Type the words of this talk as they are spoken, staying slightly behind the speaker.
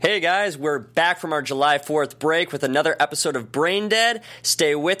Hey guys, we're back from our July 4th break with another episode of Brain Dead.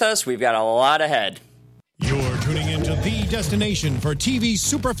 Stay with us, we've got a lot ahead. You're tuning into the destination for TV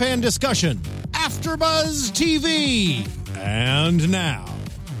superfan discussion, AfterBuzz TV. And now,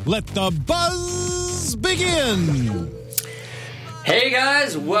 let the buzz begin. Hey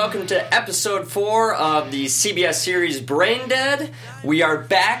guys, welcome to episode 4 of the CBS series Brain Dead. We are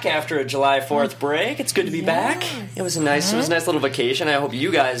back after a July 4th break. It's good to be back. It was a nice little vacation. I hope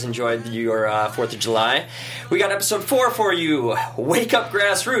you guys enjoyed your 4th of July. We got episode 4 for you. Wake Up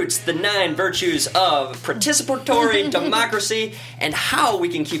Grassroots, the 9 virtues of participatory democracy and how we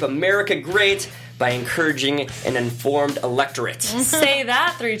can keep America great by encouraging an informed electorate. Say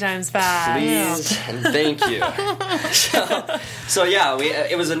that 3 times fast. Please and thank you. So yeah,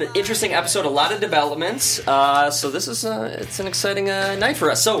 it was an interesting episode, a lot of developments. So this is it's an exciting night for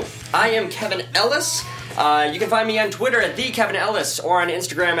us. So I am Kevin Ellis. You can find me on Twitter at @TheKevinEllis or on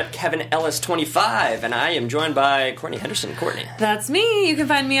Instagram at KevinEllis25. And I am joined by Courtney Henderson. Courtney. That's me. You can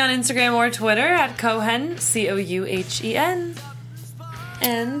find me on Instagram or Twitter at Cohen, Couchen.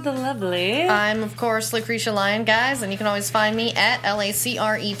 And the lovely... I'm, of course, Lucretia Lyon, guys, and you can always find me at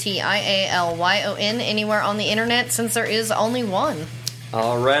LACRETIALYON anywhere on the internet, since there is only one.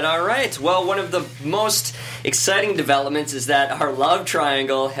 All right. Well, one of the most exciting developments is that our love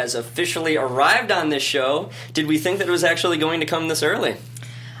triangle has officially arrived on this show. Did we think that it was actually going to come this early?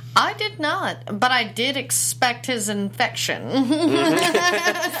 I did not, but I did expect his infection.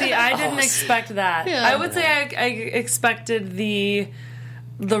 See, I didn't expect that. Yeah. I would say I expected the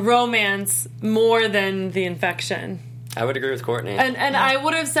romance more than the infection. I would agree with Courtney. And I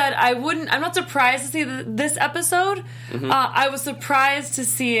would have said I'm not surprised to see this episode. I was surprised to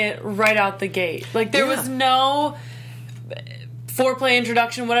see it right out the gate. Like, there was no foreplay,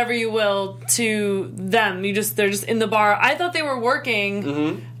 introduction, whatever you will, to them. They're just in the bar. I thought they were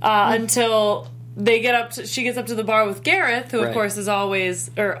working until she gets up to the bar with Gareth, who of course is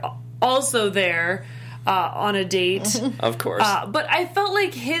also there. On a date. Of course. But I felt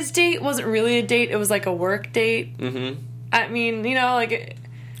like his date wasn't really a date. It was like a work date. Mm-hmm. I mean,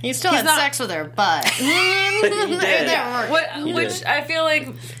 He still had sex with her, but... He did. Which I feel like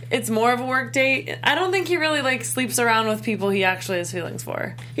it's more of a work date. I don't think he really, sleeps around with people he actually has feelings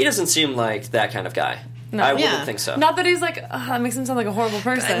for. He doesn't seem like that kind of guy. No. I wouldn't think so. Not that he's that makes him sound like a horrible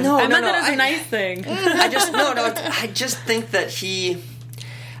person. I meant that as a nice thing. I just think that he...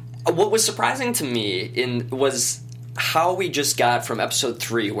 What was surprising to me was how we just got from episode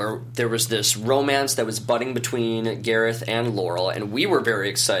 3, where there was this romance that was budding between Gareth and Laurel, and we were very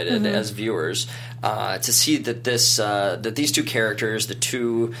excited as viewers to see that that these two characters, the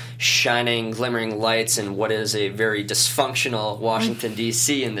two shining, glimmering lights in what is a very dysfunctional Washington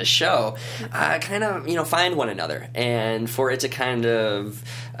D.C. in this show, kind of find one another, and for it to kind of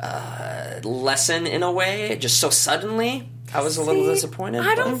lessen in a way just so suddenly. I was a little disappointed.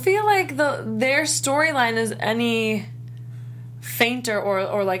 I don't feel like their storyline is any fainter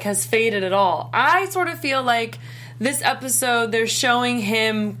or has faded at all. I sort of feel like this episode they're showing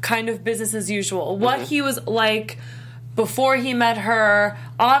him kind of business as usual. What he was like before he met her.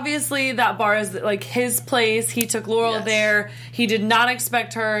 Obviously, that bar is his place. He took Laurel there. He did not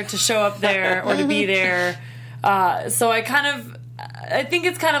expect her to show up there or to be there. So I think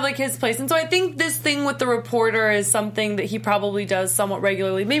it's kind of like his place. And so I think this thing with the reporter is something that he probably does somewhat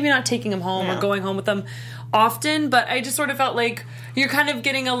regularly. Maybe not taking him home or going home with them often, but I just sort of felt like you're kind of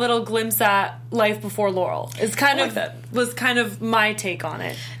getting a little glimpse at life before Laurel. Was kind of my take on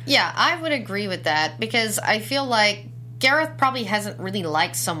it. Yeah, I would agree with that, because I feel like Gareth probably hasn't really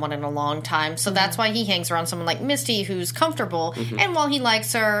liked someone in a long time, so that's why he hangs around someone like Misty, who's comfortable. And while he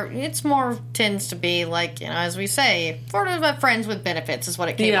likes her, it's more tends to be as we say, sort of a friends with benefits is what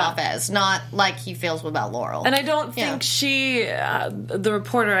it came off as, not like he feels about Laurel. And I don't think she, the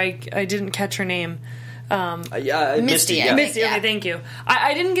reporter, I didn't catch her name. Misty. Yeah. Misty, okay, thank you.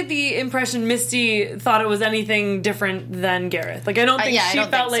 I didn't get the impression Misty thought it was anything different than Gareth. I don't think she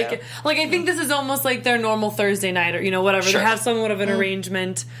felt like... So. I think this is almost like their normal Thursday night or, whatever. Sure. They have somewhat of an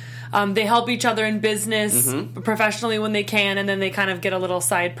arrangement. They help each other in business, professionally when they can, and then they kind of get a little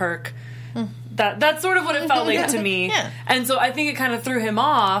side perk. That's sort of what it felt like to me. Yeah. And so I think it kind of threw him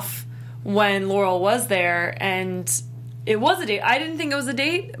off when Laurel was there, and it was a date. I didn't think it was a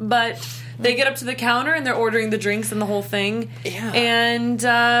date, but... They get up to the counter and they're ordering the drinks and the whole thing. Yeah. And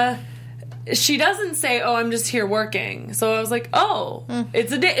she doesn't say, "Oh, I'm just here working." So I was like, "Oh,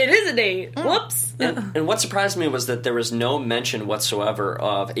 it's a date. It is a date." Whoops. And what surprised me was that there was no mention whatsoever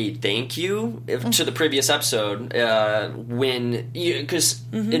of a thank you to the previous episode because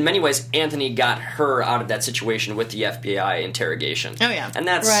in many ways Anthony got her out of that situation with the FBI interrogation. Oh, yeah. And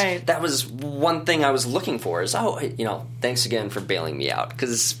that's Right. that was one thing I was looking for is, thanks again for bailing me out,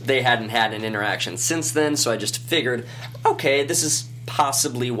 because they hadn't had an interaction since then, so I just figured, okay, this is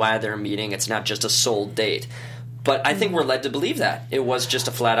possibly why they're meeting. It's not just a sole date. But I think we're led to believe that it was just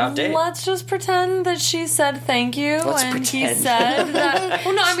a flat-out date. Let's just pretend that she said thank you, Let's and he pretend. said that.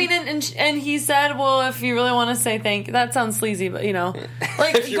 Well, no, I mean, and he said, "Well, if you really want to say thank you," that sounds sleazy, but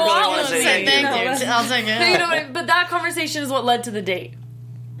like If you go really out wanna with say me, thank you. Thank you. I'll take it. But, you know what I mean? But that conversation is what led to the date.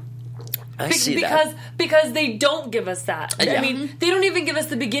 I see that. Because they don't give us that. Yeah. I mean, they don't even give us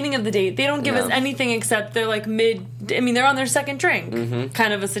the beginning of the date. They don't give No. us anything except they're like they're on their second drink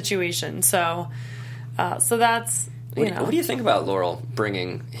kind of a situation. So that's, What do you think about Laurel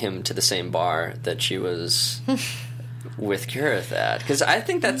bringing him to the same bar that she was with Gareth at? Because I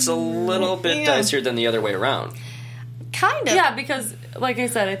think that's a little bit dicier than the other way around. Kind of. Yeah, because, like I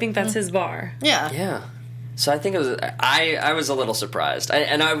said, I think that's his bar. Yeah. Yeah. So I think it was. I was a little surprised,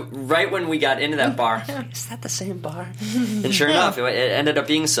 right when we got into that bar, is that the same bar? And sure enough, it ended up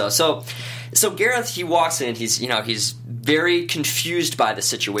being so. So Gareth, he walks in. He's very confused by the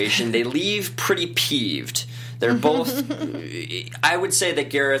situation. They leave pretty peeved. They're both. I would say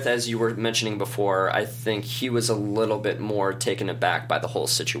that Gareth, as you were mentioning before, I think he was a little bit more taken aback by the whole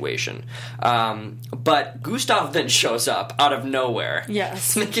situation. But Gustav then shows up out of nowhere.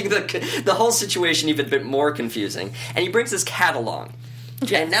 Yes. Making the whole situation even a bit more confusing. And he brings his cat along.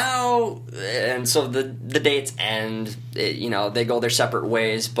 And so the dates end. They go their separate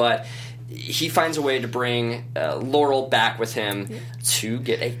ways, but he finds a way to bring Laurel back with him to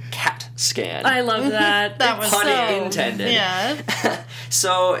get a CAT scan. I love that. That was Pun so intended. Yeah.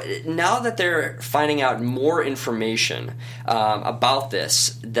 So now that they're finding out more information about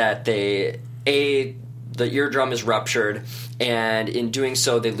this, that the eardrum is ruptured, and in doing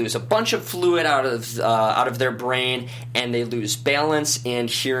so, they lose a bunch of fluid out of their brain, and they lose balance and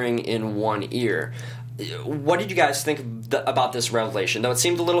hearing in one ear. What did you guys think about this revelation? Though it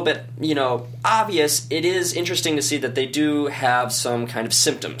seemed a little bit, obvious, it is interesting to see that they do have some kind of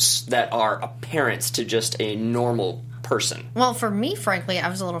symptoms that are apparent to just a normal person. Well, for me, frankly, I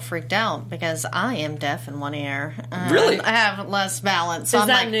was a little freaked out because I am deaf in one ear. Really? I have less balance. So Is I'm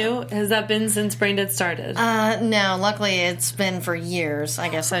that like, new? Has that been since Braindead started? No, luckily it's been for years, I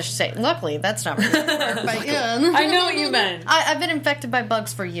guess I should say. Luckily, that's not really fair, but yeah. I know what you meant. I've been infected by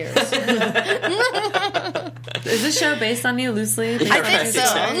bugs for years. Is this show based on you loosely? I think so.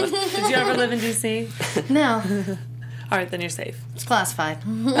 Exactly. Did you ever live in D.C.? No, All right, then you're safe. it's classified.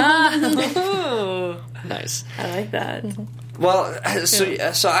 Ooh, Nice. I like that. Well,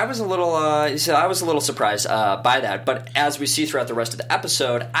 so I was a little surprised by that. But as we see throughout the rest of the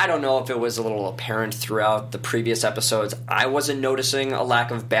episode, I don't know if it was a little apparent throughout the previous episodes. I wasn't noticing a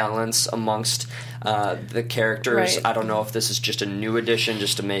lack of balance amongst the characters. Right. I don't know if this is just a new addition,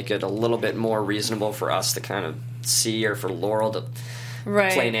 just to make it a little bit more reasonable for us to kind of see, or for Laurel to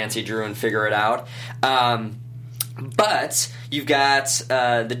play Nancy Drew and figure it out. But you've got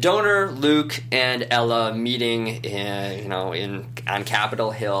the donor, Luke, and Ella meeting, on Capitol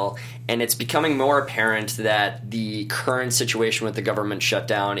Hill, and it's becoming more apparent that the current situation with the government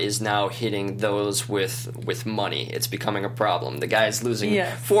shutdown is now hitting those with money. It's becoming a problem. The guy's losing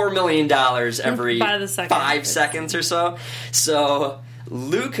 $4 million every By the second. 5 seconds or so. So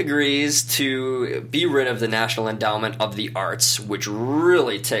Luke agrees to be rid of the National Endowment of the Arts, which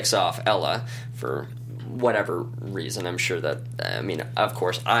really ticks off Ella for whatever reason. I'm sure that, of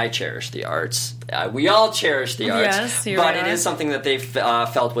course, I cherish the arts. We all cherish the arts. Yes, but it is something that they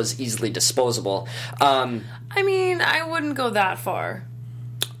felt was easily disposable. I wouldn't go that far.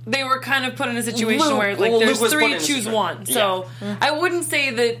 They were kind of put in a situation Luke- where, well, there's Luke was put three, in a choose situation. one. So I wouldn't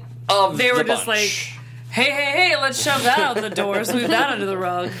say that Of they were the just bunch. like, hey, let's shove that out the door, sweep that under the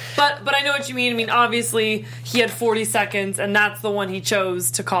rug. But I know what you mean. I mean, obviously, he had 40 seconds, and that's the one he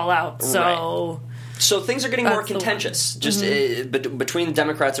chose to call out. So So things are getting more That's the one. contentious, just between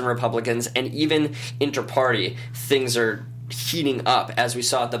Democrats and Republicans, and even inter-party, things are heating up. As we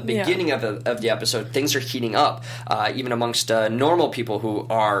saw at the beginning of the episode, things are heating up, even amongst normal people who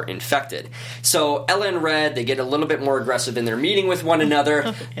are infected. So Ella and Red, they get a little bit more aggressive in their meeting with one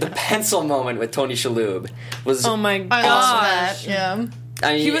another. The pencil moment with Tony Shalhoub was oh my I love gosh. that. Yeah.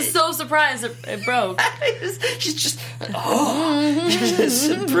 I mean, He was so surprised it broke. She's just,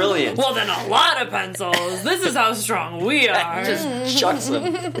 it's brilliant. Well, then a lot of pencils. This is how strong we are. Just chucks them.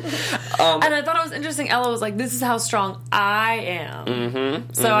 And I thought it was interesting. Ella was like, "This is how strong I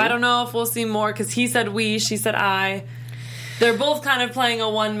am." So I don't know if we'll see more because he said we, she said I. They're both kind of playing a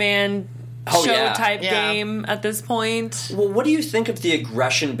one-man show type game at this point. Well, what do you think of the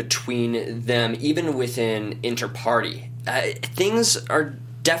aggression between them, even within Interparty? Things are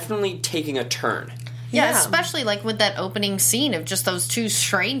definitely taking a turn. Yeah, especially like with that opening scene of just those two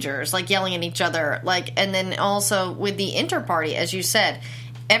strangers like yelling at each other, like, and then also with the Interparty, as you said,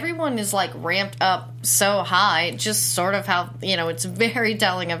 everyone is like ramped up so high. Just sort of how, you know, it's very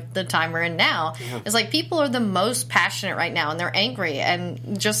telling of the time we're in now. Yeah. It's like people are the most passionate right now, and they're angry,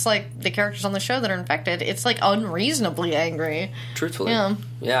 and just like the characters on the show that are infected, it's like unreasonably angry. Truthfully,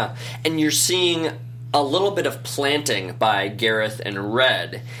 yeah, and you're seeing a little bit of planting by Gareth and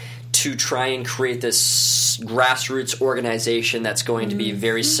Red to try and create this grassroots organization that's going to be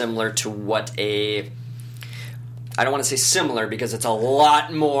very similar to what I don't want to say similar because it's a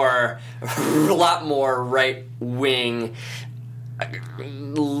lot more right wing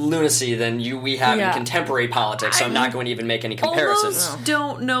lunacy than we have in contemporary politics. So I'm not going to even make any comparisons. Almost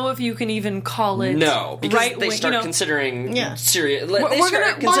don't know if you can even call it because right they start considering serious. They we're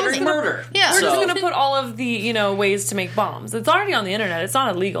start considering murder. Yeah, we're just going to put all of the ways to make bombs. It's already on the internet. It's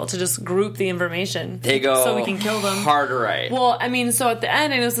not illegal to just group the information. They go so we can kill them. Hard right. Well, I mean, so at the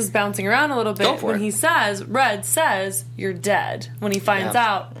end, I know this is bouncing around a little bit when Red says you're dead. When he finds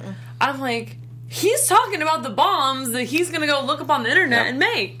out, I'm like, he's talking about the bombs that he's going to go look up on the internet and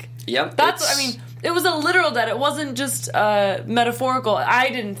make. Yep. That's, I mean, it was a literal death. It wasn't just metaphorical. I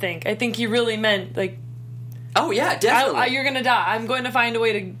didn't think. I think he really meant, like... Oh, yeah, definitely. You're going to die. I'm going to find a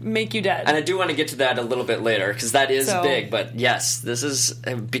way to make you dead. And I do want to get to that a little bit later, because that is big. But yes, this is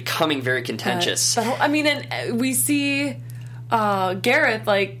becoming very contentious. I mean, and we see Gareth,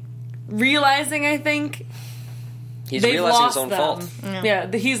 like, realizing, I think... He's realizing his own fault. Yeah,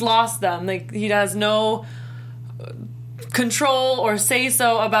 he's lost them. Like, he has no control or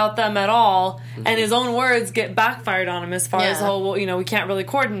say-so about them at all, and his own words get backfired on him as far as the whole, we can't really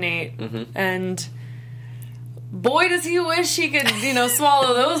coordinate. And boy, does he wish he could,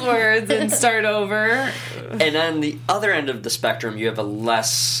 swallow those words and start over. And on the other end of the spectrum, you have a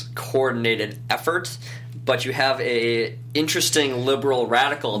less coordinated effort, but you have a interesting liberal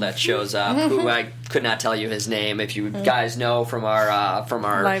radical that shows up, who I could not tell you his name. If you guys know from our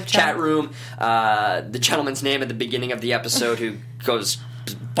live chat room, the gentleman's name at the beginning of the episode who goes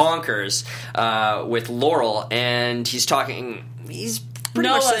bonkers with Laurel, and he's talking. He's pretty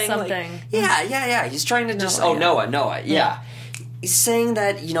much saying something. Like, yeah. He's trying to just Noah. Yeah. He's saying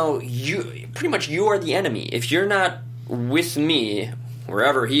that you pretty much you are the enemy. If you're not with me,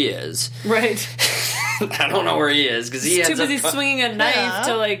 wherever he is, right. I don't know where he is because he's too busy swinging a knife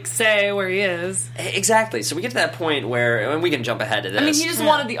to say where he is. Exactly. So we get to that point where we can jump ahead to this. I mean, he just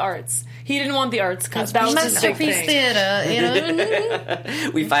wanted the arts. He didn't want the arts because that was his big thing. Theater.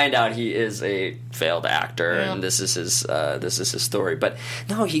 We find out he is a failed actor, and this is his story. But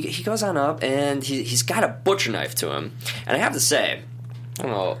no, he goes on up and he's got a butcher knife to him, and I have to say, I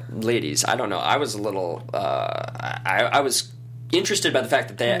don't know, ladies, I don't know. I was a little. I was interested by the fact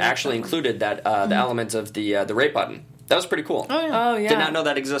that they actually included that the element of the rape button. That was pretty cool. Oh yeah. Did not know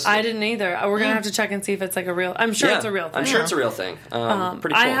that existed. I didn't either. We're gonna have to check and see if it's like a real. I'm sure it's a real thing. I'm sure it's a real thing.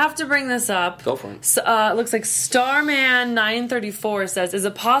 Pretty cool. I have to bring this up. Go for it. So, it looks like Starman 934 says, "Is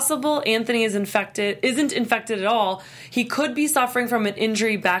it possible Anthony isn't infected at all? He could be suffering from an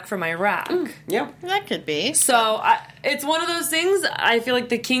injury back from Iraq." Yeah, that could be. So it's one of those things. I feel like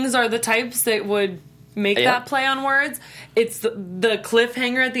the Kings are the types that would make that play on words. It's the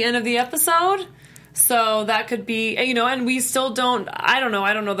cliffhanger at the end of the episode. So that could be, and we still don't, I don't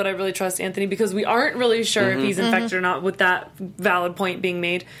know that I really trust Anthony because we aren't really sure if he's infected or not, with that valid point being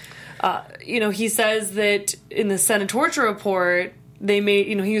made. He says that in the Senate torture report, they made,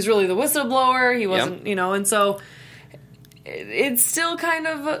 he was really the whistleblower, he wasn't, and so it's still kind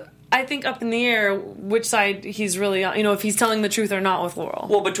of, I think, up in the air which side he's really on, if he's telling the truth or not with Laurel.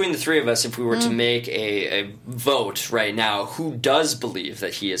 Well, between the three of us, if we were to make a vote right now, who does believe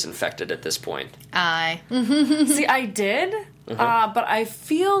that he is infected at this point? I. See, I did, but I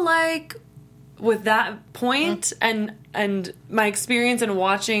feel like with that point and my experience in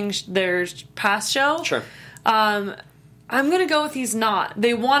watching their past show, I'm going to go with he's not.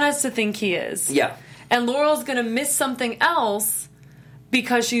 They want us to think he is. Yeah. And Laurel's going to miss something else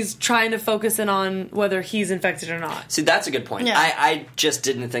because she's trying to focus in on whether he's infected or not. See, that's a good point. Yeah. I just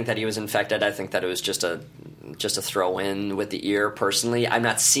didn't think that he was infected. I think that it was just a just a throw in with the ear. Personally, I'm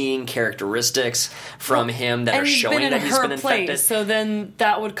not seeing characteristics from him that are showing that he's been infected. So then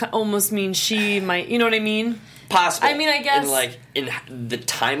that would almost mean she might. You know what I mean? Possible. I mean, I guess in the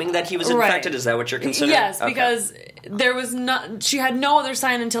timing that he was infected. Is that what you're considering? Yes, because there was not. She had no other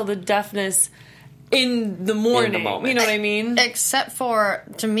sign until the deafness in the morning. You know what I mean? Except for,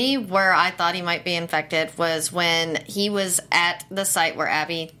 to me, where I thought he might be infected was when he was at the site where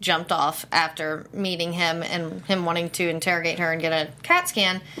Abby jumped off after meeting him and him wanting to interrogate her and get a CAT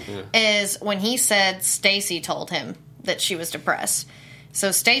scan, is when he said Stacy told him that she was depressed.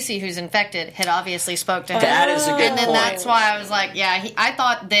 So Stacy, who's infected, had obviously spoke to him. That is a good And then point. that's why I was like, yeah, I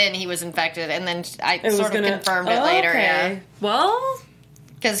thought then he was infected, and then I sort of confirmed it later. Okay. Yeah. Well,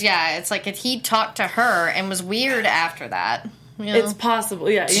 because, yeah, it's like he talked to her and was weird after that. You know? it's possible.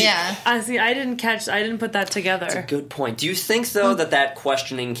 Yeah. Yeah. I didn't put that together. That's a good point. Do you think though that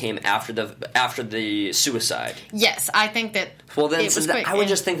questioning came after the suicide? Yes, I think that. Well, then it was quick, I would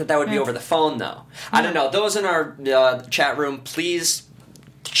just think that would be over the phone, though. I don't know. Those in our chat room, please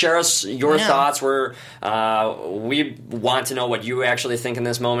share us your thoughts. We want to know what you actually think in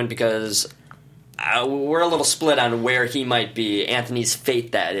this moment, because we're a little split on where he might be, Anthony's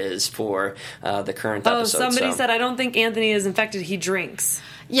fate, that is, for the current episode. Somebody said, I don't think Anthony is infected. He drinks.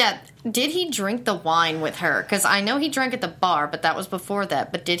 Yeah, did he drink the wine with her? Because I know he drank at the bar, but that was before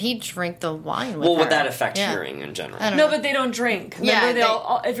that. But did he drink the wine with her? Well, would that affect hearing in general? No, but they don't drink. Remember,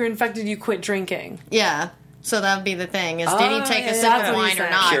 Yeah, if you're infected, you quit drinking. Yeah, so that would be the thing, is did he take a sip that's of what wine he or said.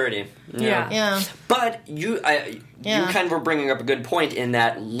 not? Purity. Yeah. But you kind of were bringing up a good point in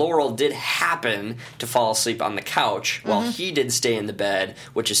that Laurel did happen to fall asleep on the couch while he did stay in the bed,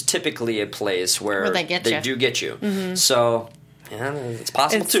 which is typically a place where they get you. do get you. So yeah, it's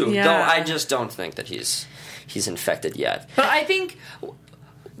possible too. yeah. Though I just don't think that he's infected yet. But I think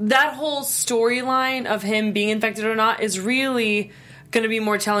that whole storyline of him being infected or not is really going to be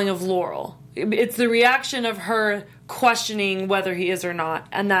more telling of Laurel. It's the reaction of her questioning whether he is or not,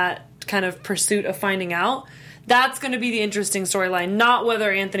 and that kind of pursuit of finding out. That's going to be the interesting storyline, not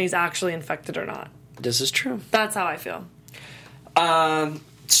whether Anthony's actually infected or not. This is true. That's how I feel.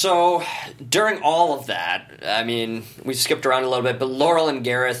 So during all of that, I mean, we skipped around a little bit, but Laurel and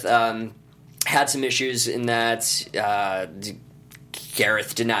Gareth had some issues in that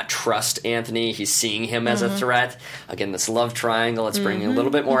Gareth did not trust Anthony. He's seeing him as a threat. Again, this love triangle, it's bringing a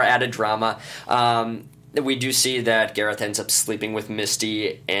little bit more added drama. We do see that Gareth ends up sleeping with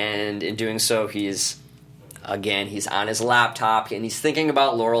Misty, and in doing so, he's on his laptop, and he's thinking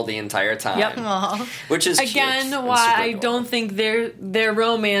about Laurel the entire time. Yep. Which is Again, cute. why I don't think their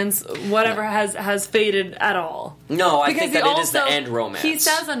romance, whatever, has faded at all. No, I think that it is also, the end romance. He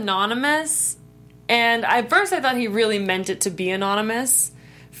says anonymous, and at first I thought he really meant it to be anonymous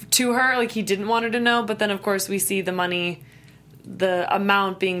to her, like he didn't want her to know, but then of course we see the money, the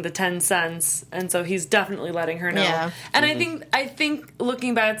amount being the 10 cents, and so he's definitely letting her know. Yeah. And I think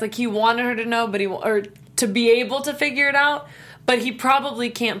looking back, it's like he wanted her to know, but or to be able to figure it out, but he probably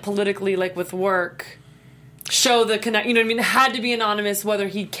can't politically, like with work, show the connect. You know what I mean? It had to be anonymous, whether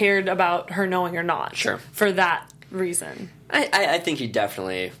he cared about her knowing or not. Sure. For that reason. I think he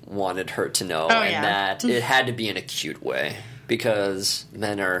definitely wanted her to know, and that it had to be in a cute way, because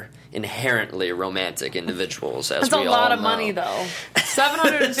men are inherently romantic individuals, as That's we all know. a lot of money, though.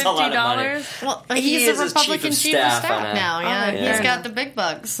 $750. Well, He he's is a as Republican chief of staff now. Yeah, yeah. he's got the big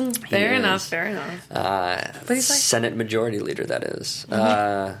bucks. Fair He enough. is. Fair enough. But he's like- Senate Majority Leader, that is.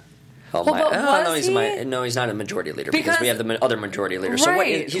 but was he? No, he's not a majority leader, because Because- we have the other majority leader.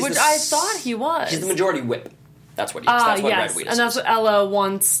 Right, So which I thought he was. He's the majority whip. That's what he is. That's what yes, Red Wheat and that's what Ella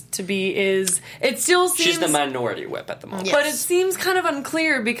wants to be. It still seems She's the minority whip at the moment. Yeah. but it seems kind of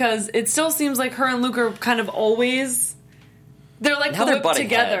unclear, because it still seems like her and Luke are kind of always they're like Now the they're whip butting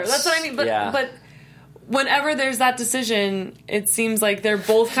together. heads. That's what I mean. But Yeah. but whenever there's that decision, it seems like they're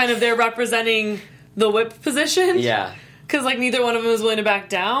both kind of there representing the whip position. Yeah. Because like neither one of them is willing to back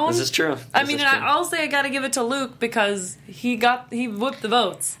down. This is true. I This mean, is and true. I'll say I got to give it to Luke, because he whipped the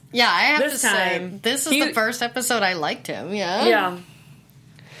votes. Yeah, I have This to say, time, this is he- the first episode I liked him. Yeah. Yeah.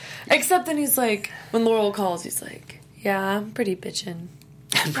 Except then he's like, when Laurel calls, he's like, "Yeah, I'm pretty bitchin'."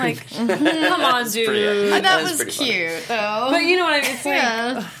 Like, come on, dude. pretty- That was was pretty funny. cute, though. But you know what I mean? It's like,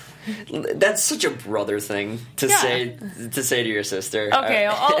 yeah. That's such a brother thing to say to your sister. okay,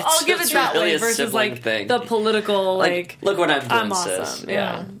 I'll give it It's that really way a versus sibling like thing. the political like. look what I'm doing, I'm sis. awesome.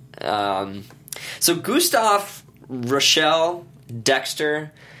 Yeah. So Gustav, Rochelle,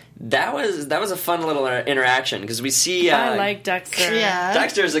 Dexter. That was a fun little interaction, because we see. I like Dexter. Yeah.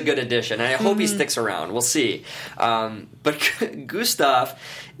 Dexter is a good addition, and I hope he sticks around. We'll see. But Gustav,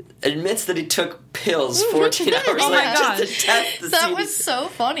 admits that he took pills 14 hours Oh my later just to test the That CDC. was so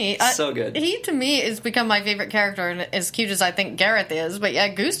funny. So good. He, to me, has become my favorite character, and as cute as I think Gareth is. But yeah,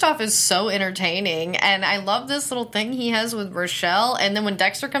 Gustav is so entertaining, and I love this little thing he has with Rochelle. And then when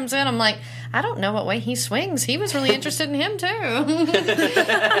Dexter comes in, I'm like, I don't know what way he swings. He was really interested in him, too.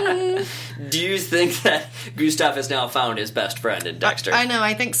 Do you think that Gustav has now found his best friend in Dexter? I know,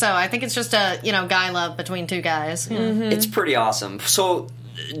 I think so. I think it's just a, guy love between two guys. It's pretty awesome. So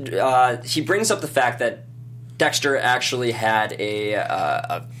he brings up the fact that Dexter actually had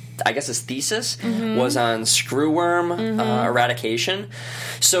I guess his thesis was on screwworm eradication.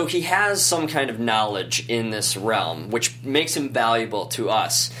 So he has some kind of knowledge in this realm, which makes him valuable to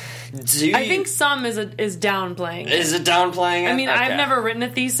us. I think some is downplaying it. Is it downplaying it? I mean, Okay. I've never written a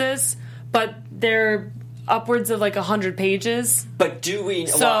thesis, but they're upwards of like 100 pages. But do we...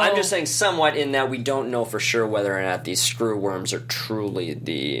 So- well, I'm just saying somewhat in that we don't know for sure whether or not these screw worms are truly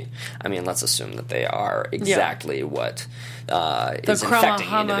the... I mean, let's assume that they are exactly what is infecting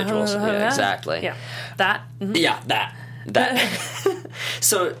individuals. Yeah, exactly. Yeah, that. Mhm. Yeah, that.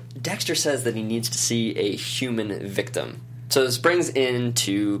 So Dexter says that he needs to see a human victim. So this brings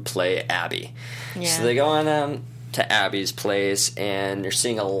into play Abby. Yeah. So they go on to Abby's place, and you're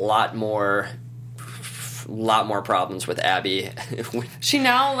seeing a lot more problems with Abby. She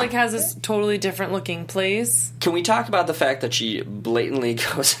now like has this totally different looking place. Can we talk about the fact that she blatantly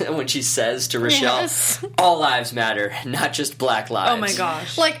goes when she says to Rochelle, Yes. all lives matter, not just black lives. Oh my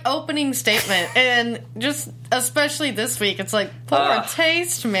gosh. Like, opening statement. And just, especially this week, it's like, poor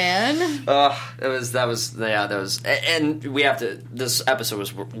taste, man. That was, and we have to. This episode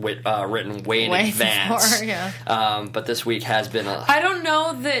was written way in advance. Before, yeah. But this week has been I don't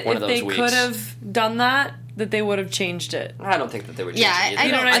know that one if of they those weeks. could have done that they would have changed it. I don't think that they would. Yeah, change it I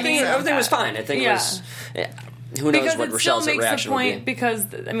either. don't I think think so. everything was fine. I think it was. Yeah, who knows Because what it Rochelle's still makes the reaction would point be? because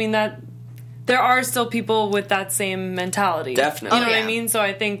I mean that there are still people with that same mentality. Definitely. You know Oh, what yeah. I mean? So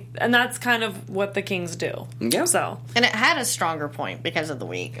I think and that's kind of what the Kings do. Yeah. So And it had a stronger point because of the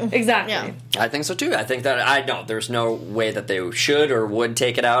week. exactly. Yeah. I think so too. I think that there's no way that they should or would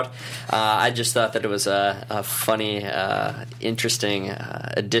take it out. I just thought that it was a funny, interesting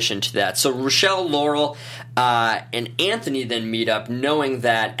addition to that. So Rochelle, Laurel, and Anthony then meet up, knowing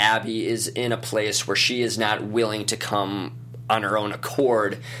that Abby is in a place where she is not willing to come on her own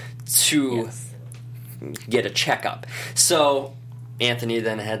accord to get a checkup. So Anthony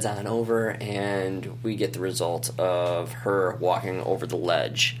then heads on over, and we get the result of her walking over the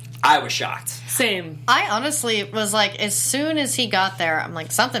ledge. I was shocked. Same. I honestly was like, as soon as he got there, I'm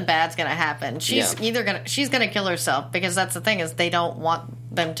like, something bad's gonna happen. She's gonna kill herself, because that's the thing, is they don't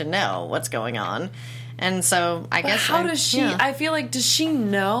want them to know what's going on. And so I guess How does she? yeah. I feel like does she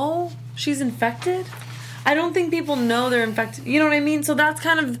know she's infected? I don't think people know they're infected. You know what I mean? So that's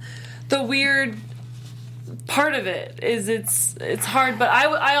kind of the weird part of it. Is it's hard, but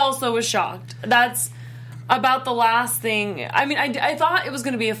I also was shocked. That's about the last thing. I mean, I thought it was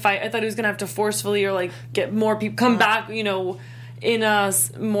going to be a fight. I thought he was going to have to forcefully or like get more people come back. You know, in a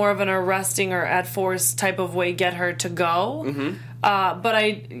more of an arresting or at force type of way, get her to go. Mm-hmm. But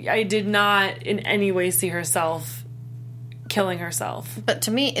I did not in any way see herself killing herself. But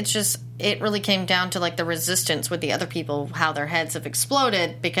to me, it really came down to like the resistance with the other people, how their heads have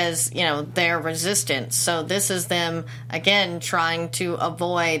exploded because, they're resistant. So this is them, again, trying to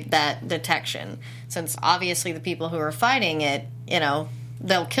avoid that detection. Since obviously the people who are fighting it,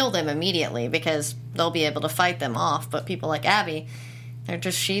 they'll kill them immediately because they'll be able to fight them off. But people like Abby, they're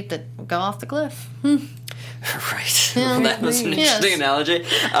just sheep that go off the cliff. Right. Well, that was an interesting analogy.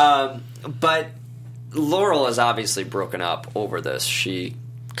 But Laurel is obviously broken up over this. She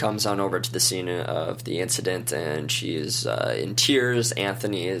comes on over to the scene of the incident, and she is in tears.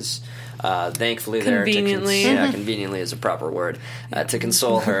 Anthony is thankfully there to conveniently is a proper word, to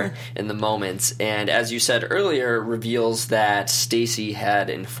console her in the moment. And as you said earlier, reveals that Stacy had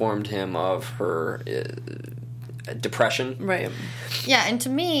informed him of her depression. Right. Yeah, and to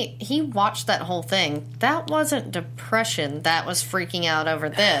me, he watched that whole thing. That wasn't depression. That was freaking out over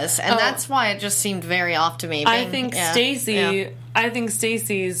this. And that's why it just seemed very off to me. I think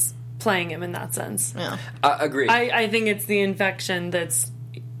Stacy's playing him in that sense. Yeah. Agreed. I think it's the infection that's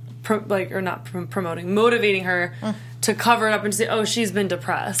motivating her to cover it up and say, oh, she's been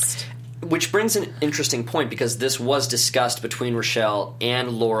depressed. Which brings an interesting point, because this was discussed between Rochelle and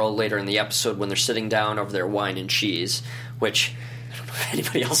Laurel later in the episode when they're sitting down over their wine and cheese, which, I don't know if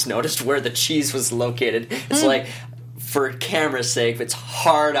anybody else noticed where the cheese was located. It's like, for camera's sake, it's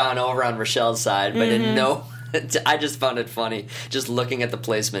hard on over on Rochelle's side, but I just found it funny just looking at the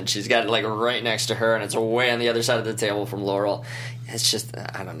placement. She's got it like right next to her, and it's way on the other side of the table from Laurel. It's just,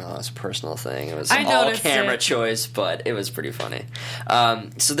 I don't know, it's a personal thing. It was I all noticed camera it. choice, but it was pretty funny.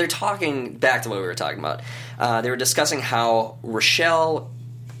 So they're talking, back to what we were talking about. They were discussing how Rochelle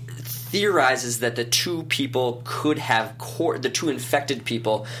theorizes that the two people could have, the two infected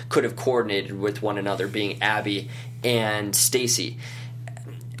people could have coordinated with one another, being Abby and Stacy.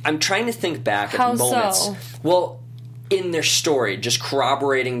 I'm trying to think back How at moments. so? Well, in their story, just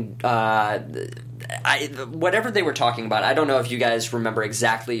corroborating whatever they were talking about. I don't know if you guys remember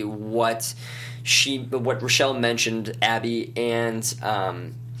exactly what Rochelle mentioned. Abby and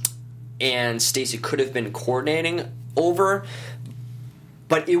Stacy could have been coordinating over,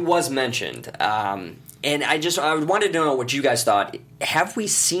 but it was mentioned. And I wanted to know what you guys thought. Have we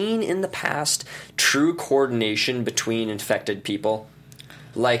seen in the past true coordination between infected people?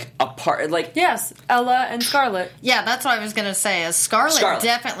 Yes, Ella and Scarlet. Yeah, that's what I was going to say. Scarlet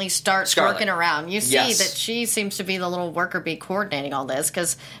definitely starts working around. You see that she seems to be the little worker bee coordinating all this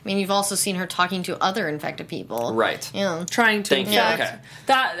because, I mean, you've also seen her talking to other infected people. Right. Yeah. Trying to infect. Okay.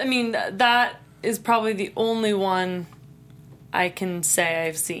 That is probably the only one I can say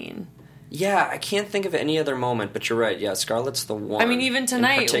I've seen. Yeah, I can't think of any other moment, but you're right. Yeah, Scarlett's the one. I mean, even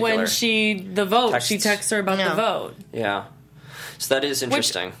tonight when she texts her about the vote. Yeah. So that is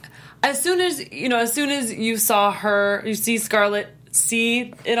interesting. As soon as you saw her, you see Scarlett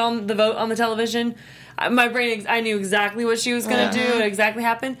see it on the vote on the television, my brain, I knew exactly what she was going to do. It exactly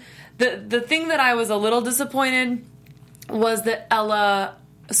happened. The thing that I was a little disappointed was that Ella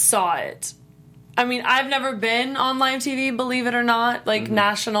saw it. I mean, I've never been on live TV, believe it or not,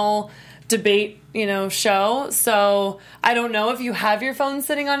 national debate, show. So I don't know if you have your phone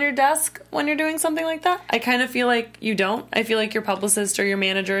sitting on your desk when you're doing something like that. I kind of feel like you don't. I feel like your publicist or your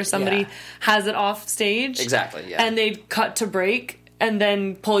manager or somebody has it off stage. Exactly, yeah. And they cut to break and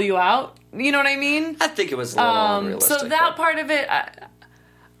then pull you out. You know what I mean? I think it was a little unrealistic. So that part of it,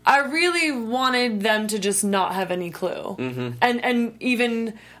 I really wanted them to just not have any clue. Mm-hmm. And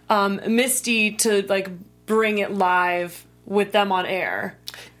even Misty to, bring it live with them on air.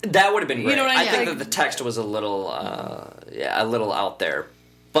 That would have been great. You know what I mean? I think that the text was a little out there,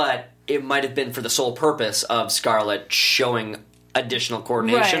 but it might have been for the sole purpose of Scarlett showing additional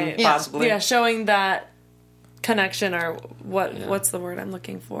coordination, possibly. Yeah, showing that connection or what's the word I'm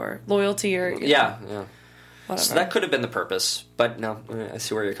looking for? Loyalty or yeah. Whatever. So that could have been the purpose, but no, I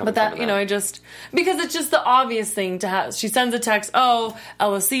see where you're coming from. But that, because it's just the obvious thing to have. She sends a text. Oh,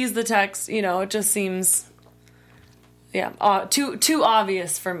 Ella sees the text. It just seems. Yeah, too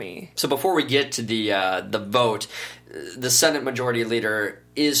obvious for me. So before we get to the vote, the Senate Majority Leader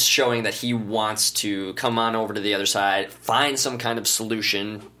is showing that he wants to come on over to the other side, find some kind of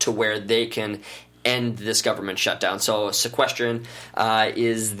solution to where they can end this government shutdown. So sequestration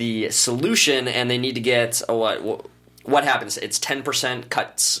is the solution, and they need to get what happens? It's 10%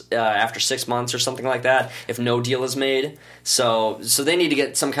 cuts after 6 months or something like that if no deal is made. So they need to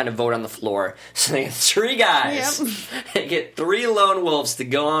get some kind of vote on the floor. So they get three guys. Yep. They get three lone wolves to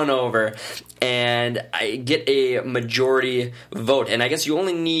go on over and get a majority vote. And I guess you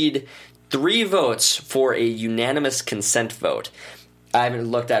only need 3 votes for a unanimous consent vote. I haven't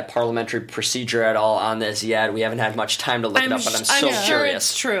looked at parliamentary procedure at all on this yet. We haven't had much time to look it up, but I'm so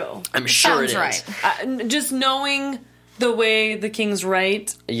curious. It's true. I'm sure it is. Right. Just knowing the way the King's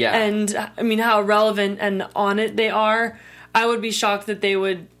write, yeah, and I mean how relevant and on it they are, I would be shocked that they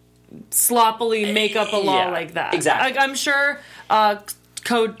would sloppily make up a law like that. Exactly. I'm sure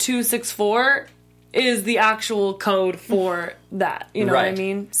Code 264 is the actual code for that. You know what I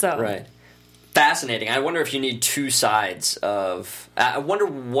mean? So right. Fascinating. I wonder if you need two sides of... I wonder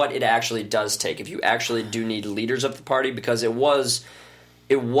what it actually does take, if you actually do need leaders of the party, because it was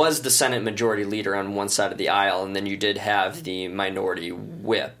the Senate Majority Leader on one side of the aisle, and then you did have the Minority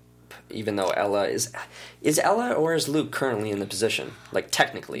Whip, even though Ella is... Is Ella or is Luke currently in the position?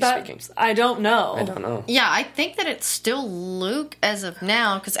 Technically speaking. I don't know. I don't know. Yeah, I think that it's still Luke as of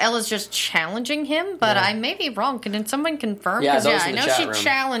now, because Ella's just challenging him, but I may be wrong. Can someone confirm? Yeah, I know she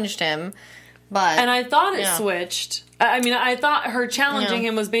challenged him. And I thought it switched. I mean, I thought her challenging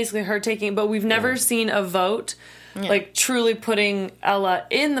him was basically her taking... But we've never seen a vote, truly putting Ella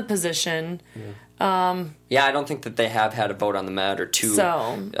in the position. Yeah. I don't think that they have had a vote on the matter to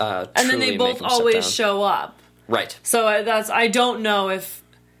and then they both always show up. Right. So I don't know if...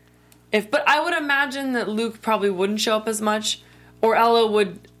 But I would imagine that Luke probably wouldn't show up as much, or Ella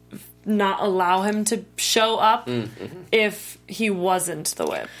would not allow him to show up if he wasn't the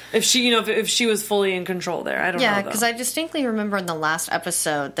whip. If she, you know, if she was fully in control there. I don't know. Yeah, because I distinctly remember in the last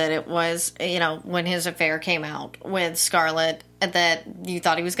episode that it was, you know, when his affair came out with Scarlet, that you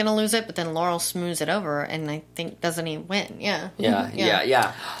thought he was going to lose it, but then Laurel smooths it over, and I think, doesn't he win? Yeah.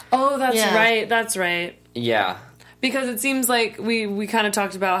 Yeah. Oh, that's right. That's right. Yeah. Because it seems like we kind of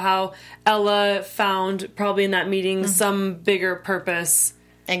talked about how Ella found, probably in that meeting, some bigger purpose.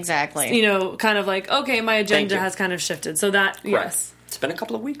 Exactly. You know, kind of like, okay, my agenda has kind of shifted. So that, yes. It's been a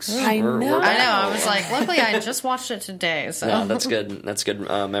couple of weeks. I know. I was like, luckily I just watched it today. So yeah, that's good. That's good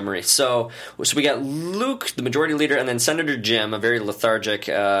memory. So we got Luke, the majority leader, and then Senator Jim, a very lethargic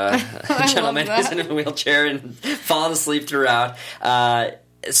gentleman who's in a wheelchair and falling asleep throughout.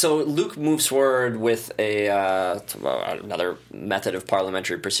 So Luke moves forward with another method of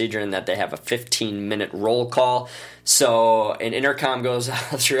parliamentary procedure in that they have a 15-minute roll call. So an intercom goes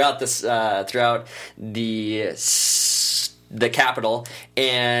throughout the Capitol,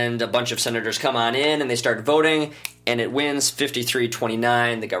 and a bunch of senators come on in, and they start voting, and it wins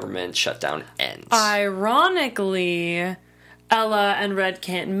 53-29. The government shutdown ends. Ironically, Ella and Red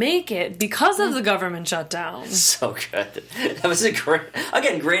can't make it because of the government shutdown. So good. That was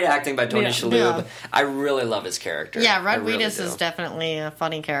great acting by Tony Shalhoub. Yeah. I really love his character. Yeah, Red Wheatus is definitely a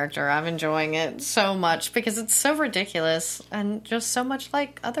funny character. I'm enjoying it so much because it's so ridiculous and just so much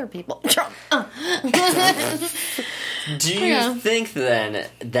like other people. Do you think then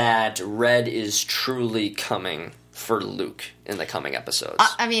that Red is truly coming for Luke in the coming episodes?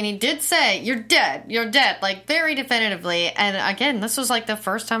 I mean, he did say, you're dead, like, very definitively. And again, this was, like, the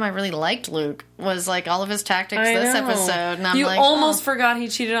first time I really liked Luke, was, like, all of his tactics this episode. And I'm almost forgot he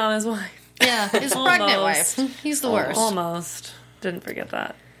cheated on his wife. Yeah, his pregnant wife. He's the worst. Almost. Didn't forget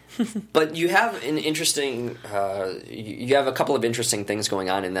that. But you have an interesting, you have a couple of interesting things going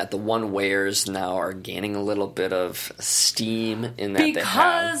on in that the one-wayers now are gaining a little bit of steam in that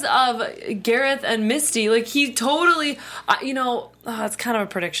because of Gareth and Misty. Like, he totally, it's kind of a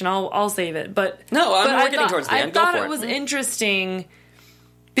prediction. I'll save it. But no, we're getting towards the end. Go for it. I thought it was interesting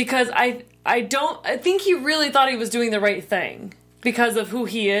because I think he really thought he was doing the right thing because of who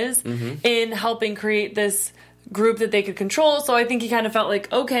he is in helping create this group that they could control. So I think he kind of felt like,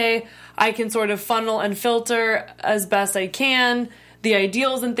 okay, I can sort of funnel and filter as best I can the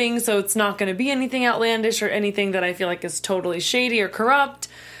ideals and things, so it's not going to be anything outlandish or anything that I feel like is totally shady or corrupt.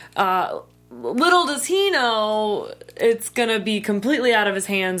 Little does he know it's going to be completely out of his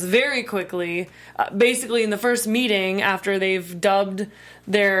hands very quickly. Basically in the first meeting after they've dubbed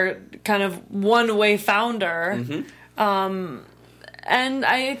their kind of one-way founder, and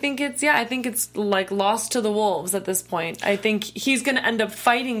I think it's like lost to the wolves at this point. I think he's going to end up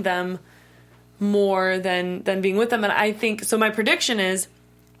fighting them more than being with them. And I think, so my prediction is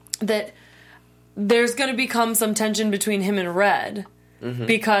that there's going to become some tension between him and Red.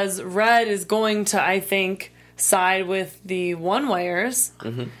 Because Red is going to, I think, side with the one-wayers.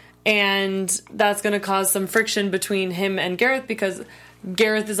 And that's going to cause some friction between him and Gareth, because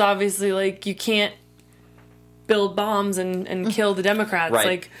Gareth is obviously like, you can't build bombs and kill the Democrats.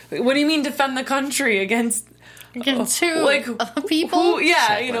 Right. Like, what do you mean defend the country against who? Like, people?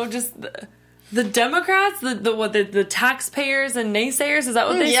 Yeah, exactly. Just the Democrats, the taxpayers and naysayers. Is that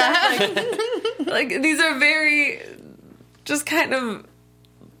what they said? Like, these are very just kind of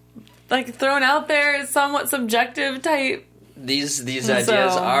like thrown out there, somewhat subjective type. These ideas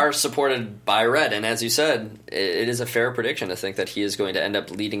are supported by Red, and as you said, it is a fair prediction to think that he is going to end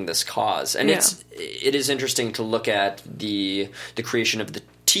up leading this cause. And it is interesting to look at the creation of the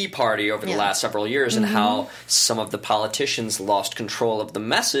Tea Party over the last several years and how some of the politicians lost control of the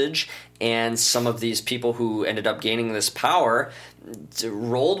message, and some of these people who ended up gaining this power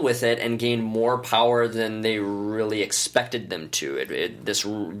rolled with it and gained more power than they really expected them to. This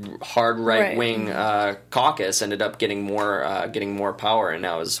hard right-wing caucus ended up getting more power, and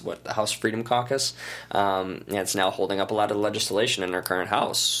now is the House Freedom Caucus. And it's now holding up a lot of the legislation in our current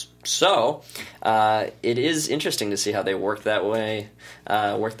House. So it is interesting to see how they work that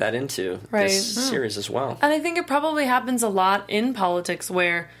into this series as well. And I think it probably happens a lot in politics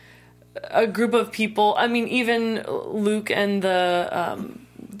where a group of people, I mean, even Luke and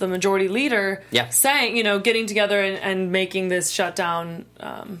the majority leader saying, getting together and making this shutdown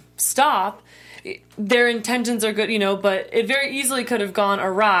stop, their intentions are good, but it very easily could have gone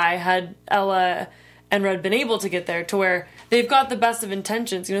awry had Ella and Red been able to get there, to where they've got the best of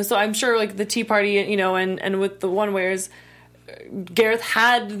intentions, So I'm sure, like, the Tea Party, and with the one-wayers, Gareth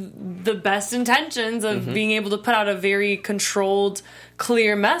had the best intentions of being able to put out a very controlled,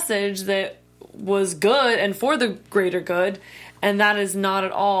 clear message that was good and for the greater good, and that is not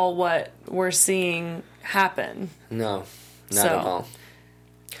at all what we're seeing happen. No, not at all.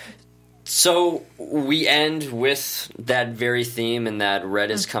 So we end with that very theme, and that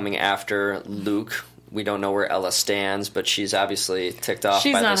Red is coming after Luke. We don't know where Ella stands, but she's obviously ticked off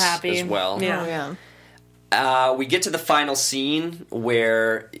She's by not this happy. as well. Yeah. Oh, yeah. We get to the final scene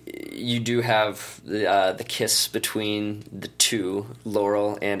where you do have the kiss between the two,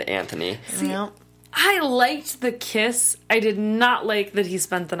 Laurel and Anthony. Yeah. I liked the kiss. I did not like that he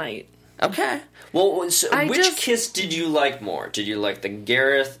spent the night. Okay. Well, so I which just- kiss did you like more? Did you like the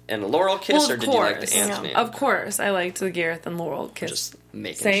Gareth and Laurel kiss, Well, or of did you like course. the Anthony? Of course, I liked the Gareth and Laurel kiss. Just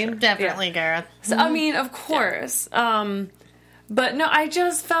making Same. sure. Definitely, Gareth. So, I mean, of course. But no, I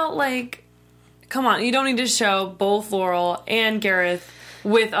just felt like, come on, you don't need to show both Laurel and Gareth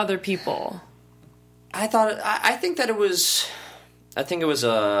with other people. I think that it was. I think it was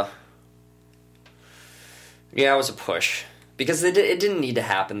a. Yeah, it was a push because it didn't need to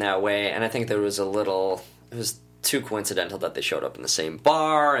happen that way, and I think there was a little. It was too coincidental that they showed up in the same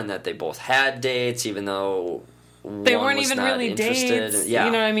bar and that they both had dates, even though They one weren't was even not really interested. dates. Yeah,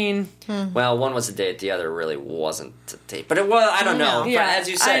 You know what I mean? well, one was a date, the other really wasn't a date. But I don't know. Yeah, As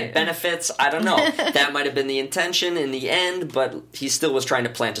you said, benefits. I don't know. That might have been the intention in the end, but he still was trying to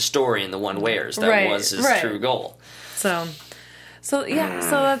plant a story in the one wears. That Right, was his right. true goal. So yeah. So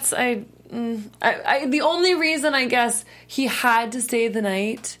that's I. The only reason I guess he had to stay the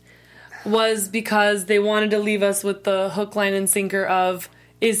night was because they wanted to leave us with the hook, line, and sinker of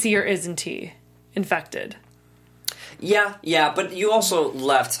is he or isn't he infected? Yeah, but you also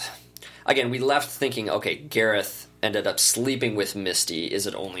left. Again, we left thinking, okay, Gareth ended up sleeping with Misty. Is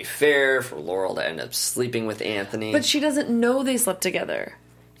it only fair for Laurel to end up sleeping with Anthony? But she doesn't know they slept together.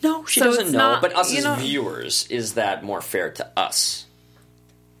 no, she so doesn't it's know. not- But us you as know- viewers, is that more fair to us?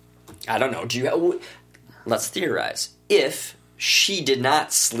 I don't know. Let's theorize. If she did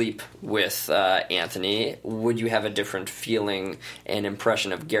not sleep with Anthony, would you have a different feeling and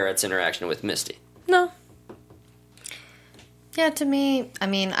impression of Garrett's interaction with Misty? No. Yeah, to me, I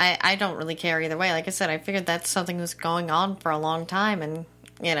mean, I don't really care either way. Like I said, I figured that's something that's going on for a long time, and,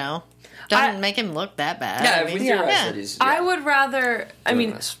 doesn't make him look that bad. Yeah, I if mean, we theorize yeah. that he's... I would rather. I Doing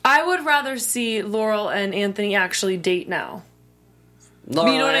mean, this. I would rather see Laurel and Anthony actually date now.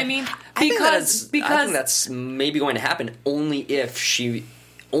 Laurel, You know what I mean? I think Because that's maybe going to happen only if she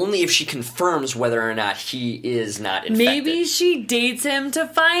confirms whether or not he is not infected. maybe she dates him to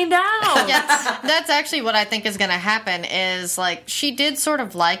find out. Yeah, that's actually what I think is going to happen. Is like she did sort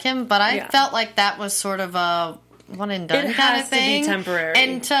of like him, but I Yeah. felt like that was sort of a one and done It kind has of to be thing. temporary.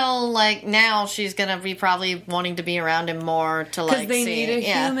 Until like now, she's going to be probably wanting to be around him more to Because like they see. need a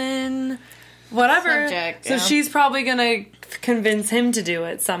yeah. human, whatever. Subject, so yeah. she's probably gonna convince him to do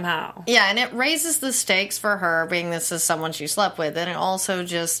it somehow. Yeah, and it raises the stakes for her, being this is someone she slept with, and it also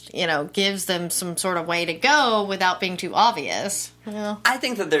just, gives them some sort of way to go without being too obvious. I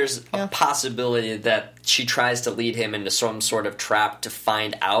think that there's a possibility that she tries to lead him into some sort of trap to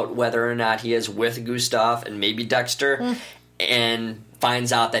find out whether or not he is with Gustav and maybe Dexter, and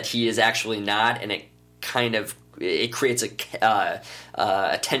finds out that he is actually not, and it creates a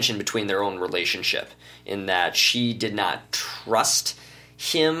tension between their own relationship, in that she did not trust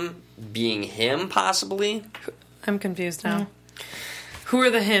him being him, possibly. I'm confused now. Who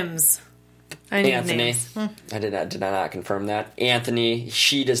are the hymns? I need Anthony. names. I did not confirm that. Anthony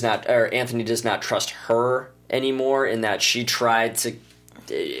Anthony does not trust her anymore, in that she tried to,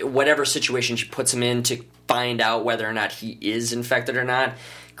 whatever situation she puts him in, to find out whether or not he is infected or not,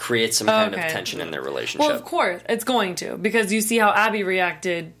 creates some kind of Okay. tension in their relationship. Well, of course, it's going to, because you see how Abby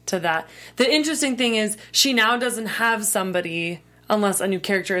reacted to that. The interesting thing is, she now doesn't have somebody, unless a new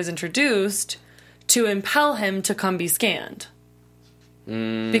character is introduced, to impel him to come be scanned.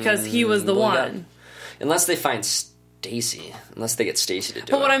 Because he was the Well, one. yeah. Unless they find Stacy. Unless they get Stacy to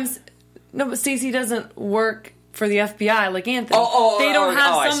do But it. but Stacey doesn't work for the FBI like Anthony. Oh, they don't I see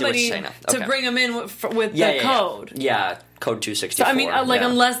have what somebody you're saying now. to Okay. bring him in with the code. Yeah, code 264. So, I mean, yeah.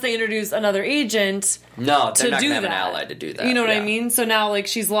 unless they introduce another agent No, they're to not do going to have that. an ally to do that. You know what I yeah. mean? So now,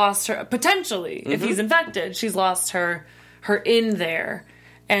 she's lost her potentially. If he's infected, she's lost her in there,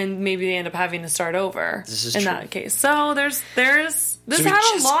 and maybe they end up having to start over This is in true. that case. So this So we had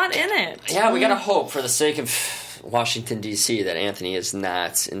just- a lot in it. Yeah, we gotta hope, for the sake of Washington, D.C., that Anthony is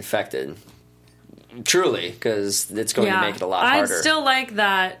not infected. Truly, because it's going to make it a lot harder I'd still like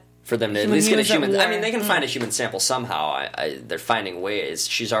that. for them to at when least he get a was at human. I war. mean, they can find a human sample somehow. They're finding ways.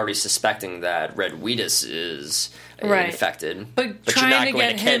 She's already suspecting that Red Wheatus is Right. infected. But you're trying not to going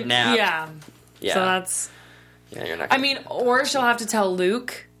get to him, kidnap. yeah. Yeah. So that's. Yeah, you're not I gonna- mean, or she'll have to tell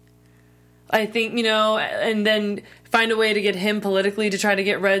Luke. I think, and then find a way to get him politically to try to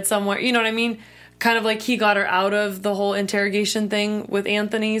get Red somewhere. You know what I mean? Kind of like he got her out of the whole interrogation thing with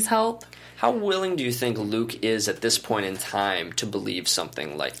Anthony's help. How willing do you think Luke is at this point in time to believe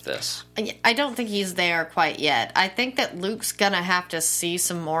something like this? I don't think he's there quite yet. I think that Luke's gonna have to see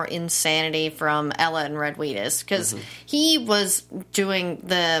some more insanity from Ella and Red Wheatus, because he was doing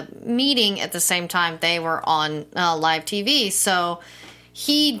the meeting at the same time they were on live TV, so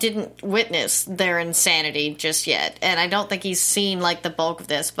he didn't witness their insanity just yet, and I don't think he's seen like the bulk of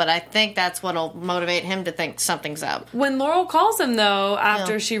this, but I think that's what'll motivate him to think something's up. When Laurel calls him, though,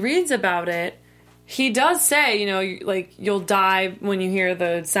 after she reads about it, he does say, you'll die when you hear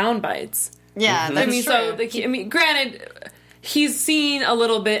the sound bites. Yeah, that's true. Granted, he's seen a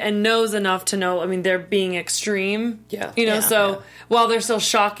little bit and knows enough to know, they're being extreme. Yeah. While they're still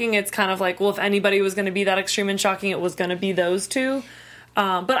shocking, it's kind of like, well, if anybody was going to be that extreme and shocking, it was going to be those two.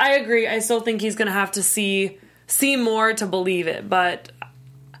 But I agree. I still think he's going to have to see more to believe it. But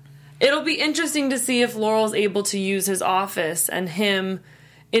it'll be interesting to see if Laurel's able to use his office and him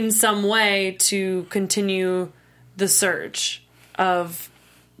in some way to continue the search of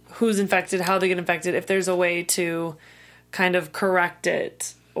who's infected, how they get infected, if there's a way to kind of correct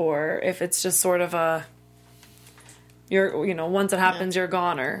it, or if it's just sort of once it happens, you're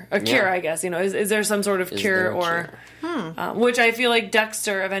gone, or a cure, I guess. Is there some sort of cure which I feel like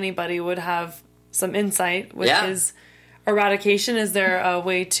Dexter, of anybody, would have some insight with his eradication. Is there a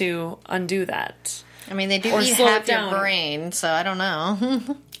way to undo that? They do eat half your brain, so I don't know.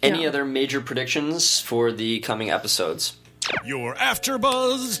 Any other major predictions for the coming episodes? Your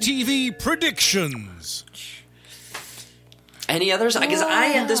AfterBuzz TV predictions. Any others? Because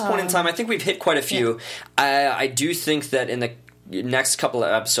at this point in time, I think we've hit quite a few. I do think that in the next couple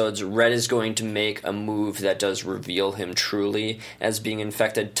of episodes, Red is going to make a move that does reveal him truly as being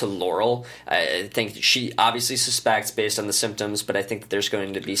infected to Laurel. I think she obviously suspects based on the symptoms, but I think that there's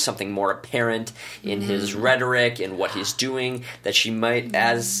going to be something more apparent in his rhetoric and what he's doing that she might,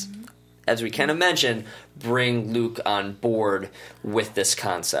 as we kind of mentioned, bring Luke on board with this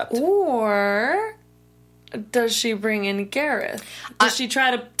concept. Or does she bring in Gareth? Does she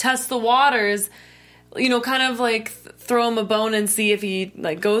try to test the waters, kind of like throw him a bone and see if he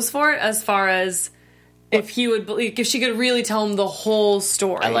goes for it, as far as if he would believe, if she could really tell him the whole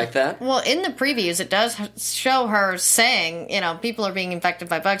story. I like that. Well, in the previews, it does show her saying, people are being infected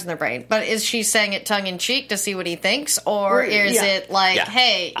by bugs in their brain. But is she saying it tongue in cheek to see what he thinks, or is it like,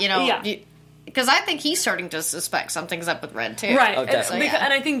 hey, because I think he's starting to suspect something's up with Red, too. Right. Okay.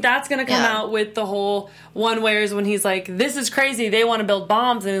 And I think that's going to come out with the whole one whereas when he's like, this is crazy, they want to build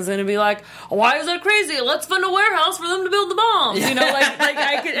bombs, and he's going to be like, why is that crazy? Let's fund a warehouse for them to build the bombs.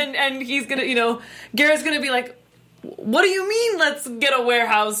 I could, and he's going to, Garrett's going to be like, what do you mean let's get a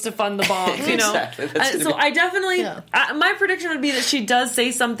warehouse to fund the bombs, Exactly. I definitely, my prediction would be that she does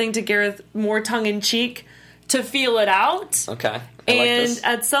say something to Gareth more tongue-in-cheek to feel it out. Okay. And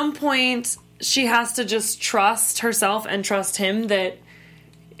at some point, she has to just trust herself and trust him that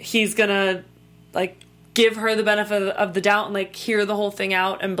he's gonna give her the benefit of the doubt and hear the whole thing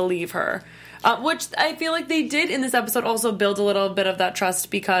out and believe her, which I feel like they did in this episode also build a little bit of that trust,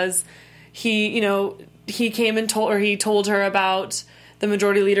 because he came and told her about the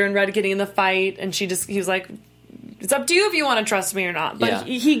majority leader and Red getting in the fight, and he was like, it's up to you if you want to trust me or not. But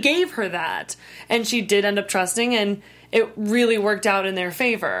he gave her that, and she did end up trusting, and it really worked out in their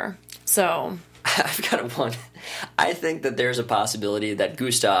favor. So I've got one. I think that there's a possibility that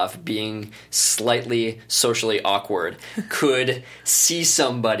Gustav, being slightly socially awkward, could see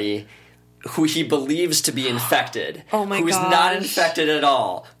somebody who he believes to be infected, who's not infected at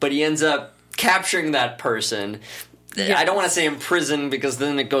all, but he ends up capturing that person. Yes. I don't want to say in prison, because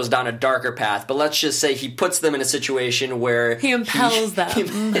then it goes down a darker path, but let's just say he puts them in a situation where he impels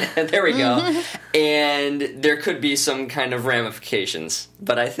them. There we go. And there could be some kind of ramifications,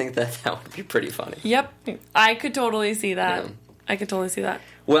 but I think that would be pretty funny. Yep. I could totally see that. Yeah. I could totally see that.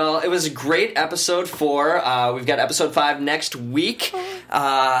 Well, it was a great episode 4. We've got episode 5 next week.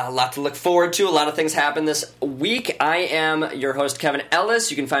 A lot to look forward to. A lot of things happen this week. I am your host, Kevin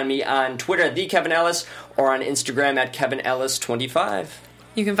Ellis. You can find me on Twitter at @TheKevinEllis or on Instagram at KevinEllis25.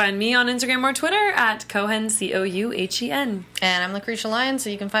 You can find me on Instagram or Twitter at Cohen, Couhen. And I'm Lucretia Lyon, so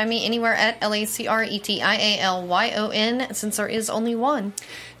you can find me anywhere at LACRETIALYON, since there is only one.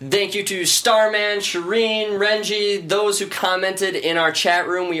 Thank you to Starman, Shireen, Renji, those who commented in our chat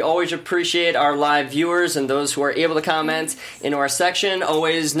room. We always appreciate our live viewers and those who are able to comment in our section.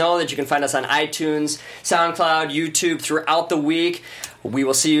 Always know that you can find us on iTunes, SoundCloud, YouTube throughout the week. We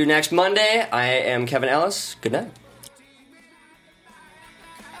will see you next Monday. I am Kevin Ellis. Good night.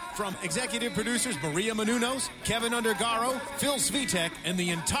 From executive producers Maria Menounos, Kevin Undergaro, Phil Svitek, and the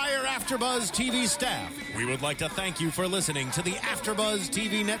entire AfterBuzz TV staff, we would like to thank you for listening to the AfterBuzz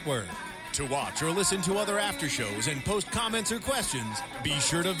TV network. To watch or listen to other after shows and post comments or questions, be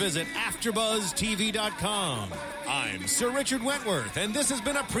sure to visit AfterBuzzTV.com. I'm Sir Richard Wentworth, and this has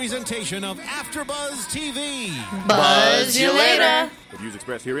been a presentation of AfterBuzz TV. Buzz you later. The views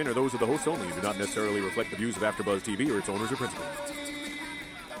expressed herein are those of the hosts only and do not necessarily reflect the views of AfterBuzz TV or its owners or principals.